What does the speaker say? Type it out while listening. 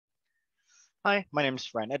Hi, my name is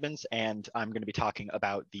Ryan Edmonds, and I'm going to be talking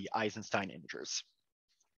about the Eisenstein integers.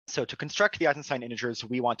 So to construct the Eisenstein integers,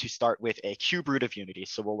 we want to start with a cube root of unity.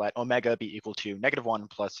 So we'll let omega be equal to -1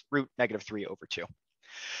 plus root -3/2.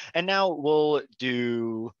 And now we'll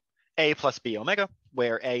do a plus b omega,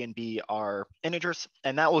 where a and b are integers,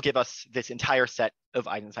 and that will give us this entire set of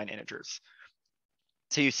Eisenstein integers.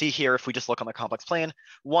 So you see here, if we just look on the complex plane,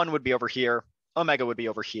 1 would be over here, omega would be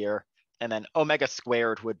over here, and then omega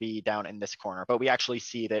squared would be down in this corner. But we actually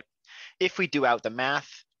see that if we do out the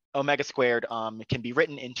math, omega squared can be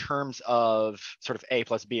written in terms of sort of a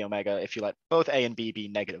plus b omega if you let both a and b be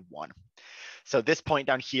 -1. So this point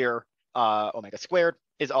down here, omega squared,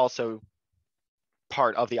 is also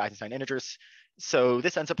part of the Eisenstein integers. So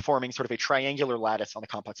this ends up forming sort of a triangular lattice on the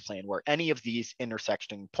complex plane where any of these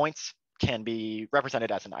intersecting points can be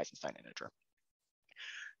represented as an Eisenstein integer.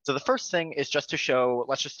 So the first thing is just to show,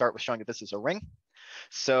 let's just start with showing that this is a ring.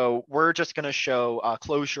 So we're just going to show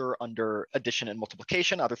closure under addition and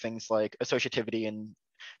multiplication. Other things like associativity and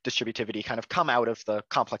distributivity kind of come out of the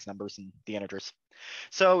complex numbers and the integers.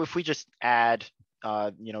 So if we just add,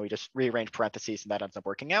 we just rearrange parentheses and that ends up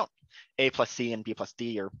working out. A plus C and B plus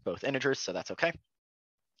D are both integers, so that's okay.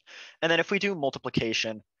 And then if we do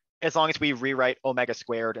multiplication, as long as we rewrite omega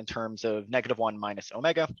squared in terms of -1 minus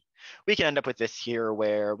omega, we can end up with this here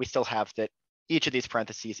where we still have that each of these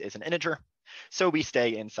parentheses is an integer. So we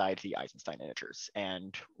stay inside the Eisenstein integers,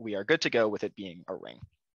 and we are good to go with it being a ring.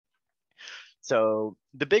 So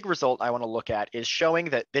the big result I want to look at is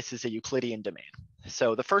showing that this is a Euclidean domain.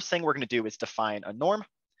 So the first thing we're going to do is define a norm.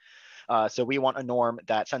 So we want a norm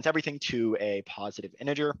that sends everything to a positive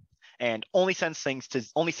integer and only sends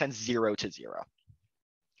 0 to 0.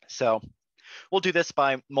 So we'll do this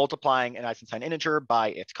by multiplying an Eisenstein integer by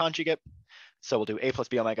its conjugate. So we'll do a plus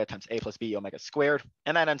b omega times a plus b omega squared,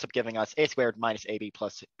 and that ends up giving us a squared minus ab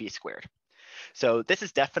plus b squared. So this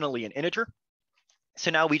is definitely an integer.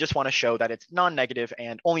 So now we just want to show that it's non-negative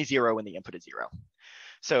and only 0 when the input is 0.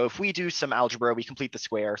 So if we do some algebra, we complete the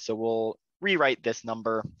square. So we'll rewrite this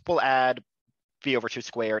number. We'll add b over 2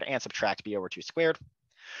 squared and subtract b over 2 squared.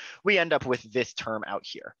 We end up with this term out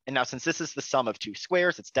here. And now since this is the sum of two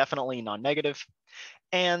squares, it's definitely non-negative.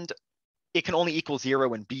 And it can only equal 0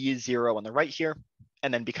 when b is 0 on the right here.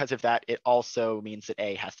 And then because of that, it also means that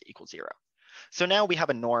a has to equal 0. So now we have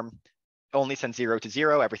a norm, only sends 0 to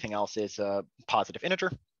 0. Everything else is a positive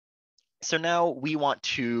integer. So now we want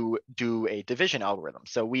to do a division algorithm.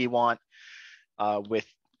 So we want, with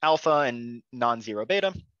alpha and non-zero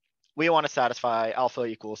beta, we want to satisfy alpha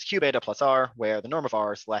equals q beta plus r, where the norm of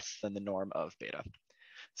r is less than the norm of beta.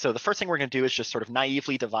 So the first thing we're going to do is just sort of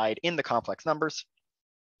naively divide in the complex numbers.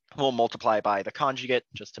 We'll multiply by the conjugate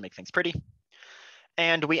just to make things pretty.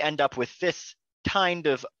 And we end up with this kind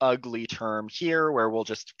of ugly term here where we'll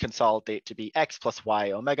just consolidate to be x plus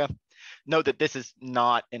y omega. Note that this is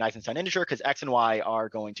not an Eisenstein integer because x and y are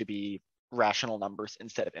going to be rational numbers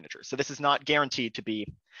instead of integers. So this is not guaranteed to be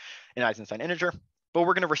an Eisenstein integer, but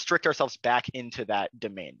we're going to restrict ourselves back into that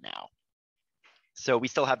domain now. So we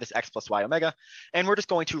still have this x plus y omega, and we're just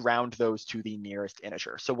going to round those to the nearest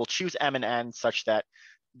integer. So we'll choose m and n such that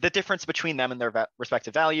the difference between them and their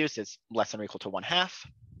respective values is less than or equal to 1/2.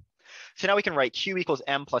 So now we can write q equals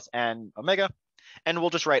m plus n omega, and we'll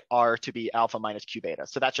just write r to be alpha minus q beta.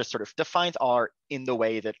 So that just sort of defines r in the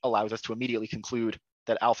way that allows us to immediately conclude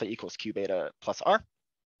that alpha equals q beta plus r.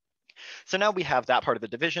 So now we have that part of the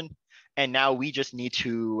division, and now we just need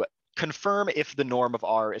to confirm if the norm of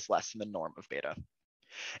r is less than the norm of beta.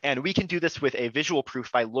 And we can do this with a visual proof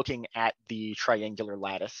by looking at the triangular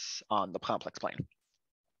lattice on the complex plane.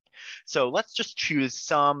 So let's just choose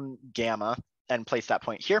some gamma and place that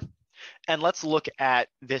point here. And let's look at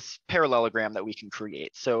this parallelogram that we can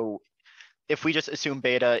create. So if we just assume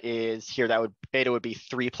beta is here, beta would be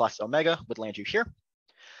 3 plus omega would land you here.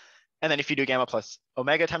 And then if you do gamma plus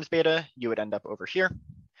omega times beta, you would end up over here.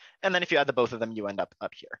 And then if you add the both of them, you end up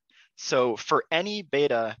here. So for any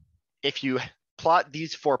beta, if you plot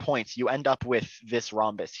these 4 points, you end up with this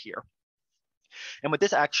rhombus here. And what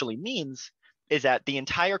this actually means is that the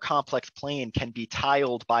entire complex plane can be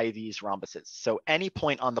tiled by these rhombuses. So any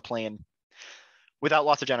point on the plane, without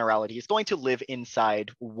loss of generality, is going to live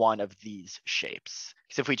inside one of these shapes.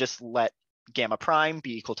 So if we just let gamma prime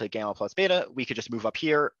be equal to gamma plus beta, we could just move up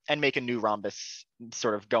here and make a new rhombus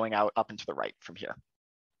sort of going out up and to the right from here.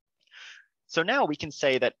 So now we can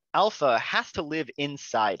say that alpha has to live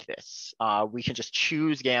inside this. We can just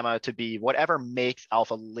choose gamma to be whatever makes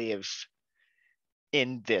alpha live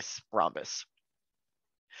in this rhombus.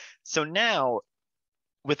 So now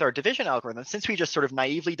with our division algorithm, since we just sort of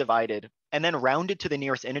naively divided and then rounded to the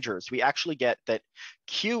nearest integers, we actually get that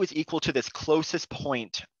Q is equal to this closest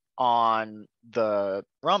point on the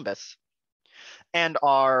rhombus, and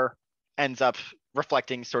R ends up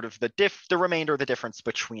reflecting sort of the remainder of the difference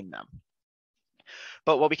between them.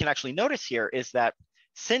 But what we can actually notice here is that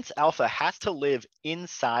since alpha has to live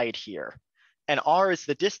inside here, and R is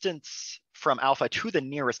the distance from alpha to the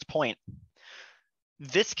nearest point,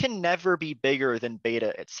 this can never be bigger than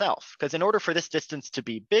beta itself, because in order for this distance to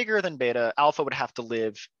be bigger than beta, alpha would have to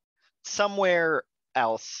live somewhere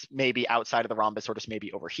else, maybe outside of the rhombus or just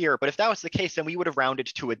maybe over here. But if that was the case, then we would have rounded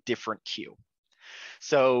to a different Q.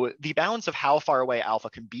 So the bounds of how far away alpha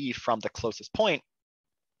can be from the closest point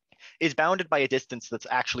is bounded by a distance that's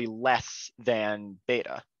actually less than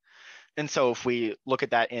beta. And so if we look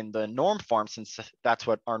at that in the norm form, since that's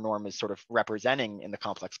what our norm is sort of representing in the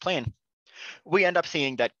complex plane, we end up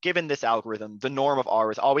seeing that given this algorithm, the norm of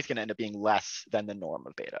R is always going to end up being less than the norm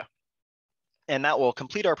of beta. And that will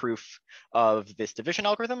complete our proof of this division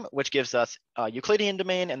algorithm, which gives us a Euclidean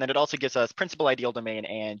domain, and then it also gives us principal ideal domain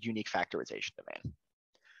and unique factorization domain.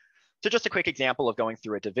 So just a quick example of going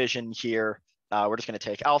through a division here. We're just going to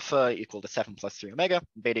take alpha equal to 7 plus 3 omega,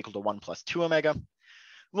 beta equal to 1 plus 2 omega.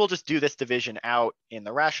 We'll just do this division out in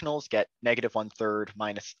the rationals, get negative 1/3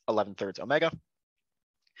 minus 11/3 omega.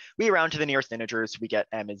 We round to the nearest integers, we get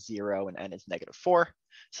m is 0 and n is -4.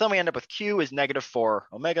 So then we end up with q is -4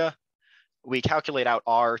 omega. We calculate out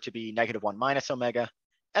r to be -1 minus omega.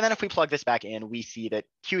 And then if we plug this back in, we see that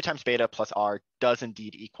q times beta plus r does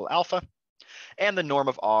indeed equal alpha. And the norm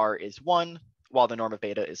of r is 1, while the norm of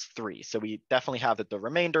beta is 3. So we definitely have that the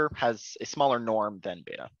remainder has a smaller norm than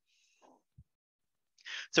beta.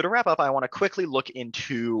 So to wrap up, I want to quickly look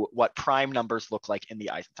into what prime numbers look like in the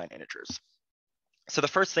Eisenstein integers. So the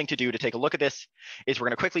first thing to do to take a look at this is we're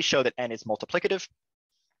going to quickly show that n is multiplicative.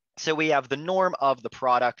 So we have the norm of the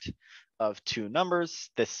product of two numbers.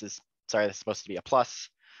 This is supposed to be a plus.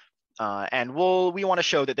 And we want to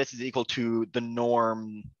show that this is equal to the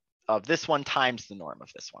norm of this one times the norm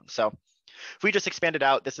of this one. So if we just expand it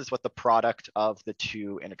out, this is what the product of the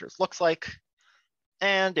two integers looks like.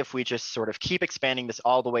 And if we just sort of keep expanding this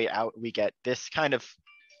all the way out, we get this kind of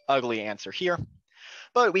ugly answer here.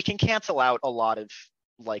 But we can cancel out a lot of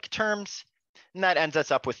like terms, and that ends us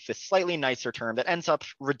up with this slightly nicer term that ends up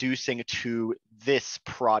reducing to this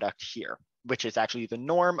product here, which is actually the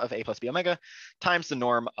norm of a plus b omega times the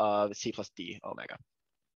norm of c plus d omega.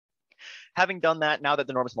 Having done that, now that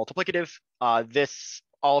the norm is multiplicative, this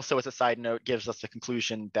also, as a side note, gives us the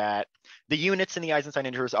conclusion that the units in the Eisenstein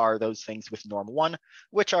integers are those things with norm 1,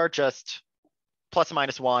 which are just plus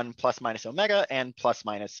minus 1 plus minus omega and plus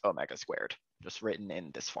minus omega squared, just written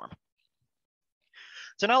in this form.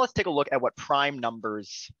 So now let's take a look at what prime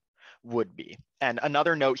numbers would be. And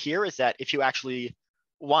another note here is that if you actually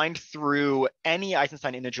wind through any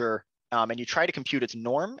Eisenstein integer and you try to compute its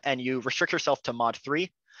norm and you restrict yourself to mod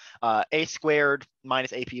 3, a squared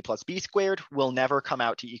minus ap plus b squared will never come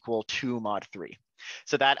out to equal 2 mod 3.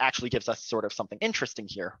 So that actually gives us sort of something interesting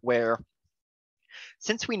here, where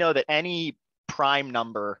since we know that any prime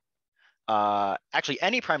number, actually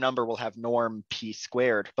any prime number will have norm p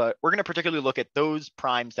squared, but we're going to particularly look at those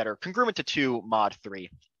primes that are congruent to 2 mod 3.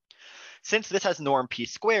 Since this has norm p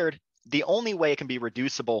squared, the only way it can be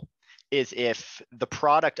reducible is if the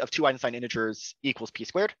product of two Eisenstein integers equals p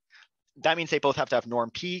squared. That means they both have to have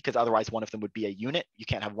norm p, because otherwise one of them would be a unit. You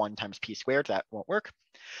can't have 1 times p squared, that won't work.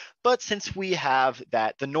 But since we have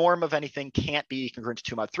that the norm of anything can't be congruent to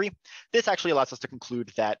 2 mod 3, this actually allows us to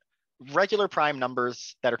conclude that regular prime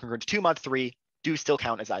numbers that are congruent to 2 mod 3 do still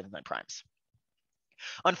count as Eisenstein primes.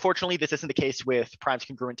 Unfortunately, this isn't the case with primes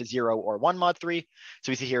congruent to 0 or 1 mod 3.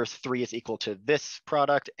 So we see here 3 is equal to this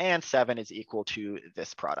product and 7 is equal to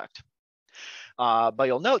this product. But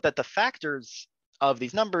you'll note that the factors of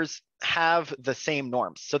these numbers have the same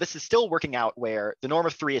norms. So this is still working out where the norm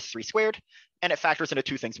of 3 is 3 squared, and it factors into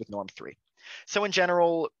two things with norm 3. So in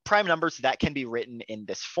general, prime numbers that can be written in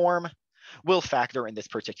this form will factor in this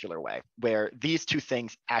particular way, where these two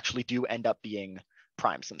things actually do end up being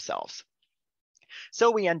primes themselves.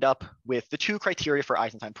 So we end up with the two criteria for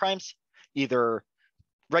Eisenstein primes, either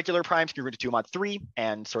regular primes congruent to 2 mod 3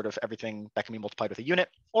 and sort of everything that can be multiplied with a unit,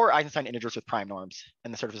 or Eisenstein integers with prime norms.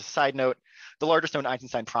 And sort of as a side note, the largest known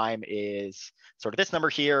Eisenstein prime is sort of this number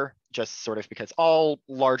here, just sort of because all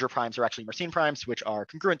larger primes are actually Mersenne primes, which are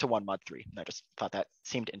congruent to 1 mod 3. And I just thought that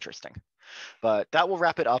seemed interesting. But that will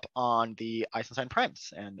wrap it up on the Eisenstein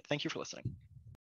primes. And thank you for listening.